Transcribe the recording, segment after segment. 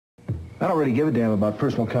I don't really give a damn about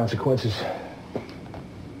personal consequences.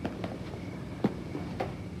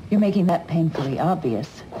 You're making that painfully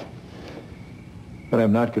obvious. But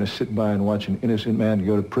I'm not going to sit by and watch an innocent man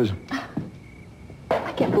go to prison.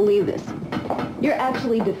 I can't believe this. You're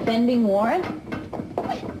actually defending Warren?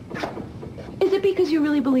 Is it because you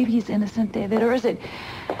really believe he's innocent, David? Or is it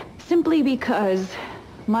simply because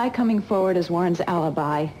my coming forward as Warren's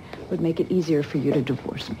alibi would make it easier for you to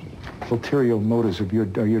divorce me? Ulterior motives of your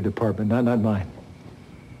department, not mine.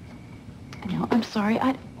 No, I'm sorry.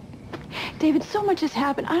 David, so much has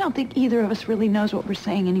happened. I don't think either of us really knows what we're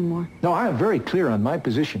saying anymore. No, I am very clear on my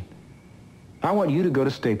position. I want you to go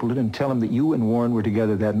to Stapleton and tell him that you and Warren were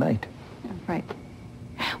together that night. Right.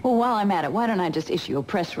 Well, while I'm at it, why don't I just issue a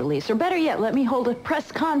press release? Or better yet, let me hold a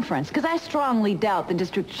press conference, because I strongly doubt the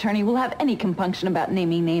district attorney will have any compunction about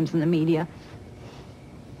naming names in the media.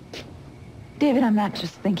 David, I'm not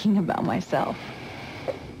just thinking about myself.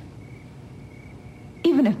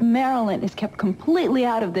 Even if Marilyn is kept completely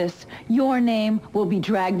out of this, your name will be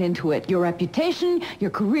dragged into it. Your reputation,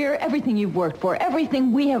 your career, everything you've worked for,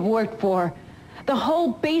 everything we have worked for. The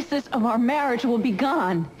whole basis of our marriage will be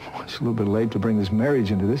gone. It's a little bit late to bring this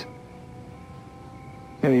marriage into this.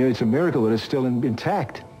 I mean, it's a miracle that it's still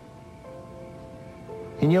intact.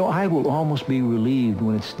 And, I will almost be relieved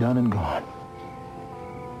when it's done and gone.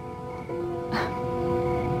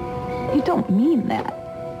 You don't mean that.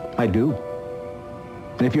 I do.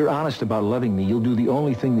 And if you're honest about loving me, you'll do the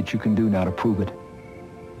only thing that you can do now to prove it.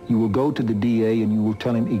 You will go to the DA and you will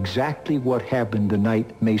tell him exactly what happened the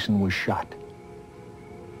night Mason was shot.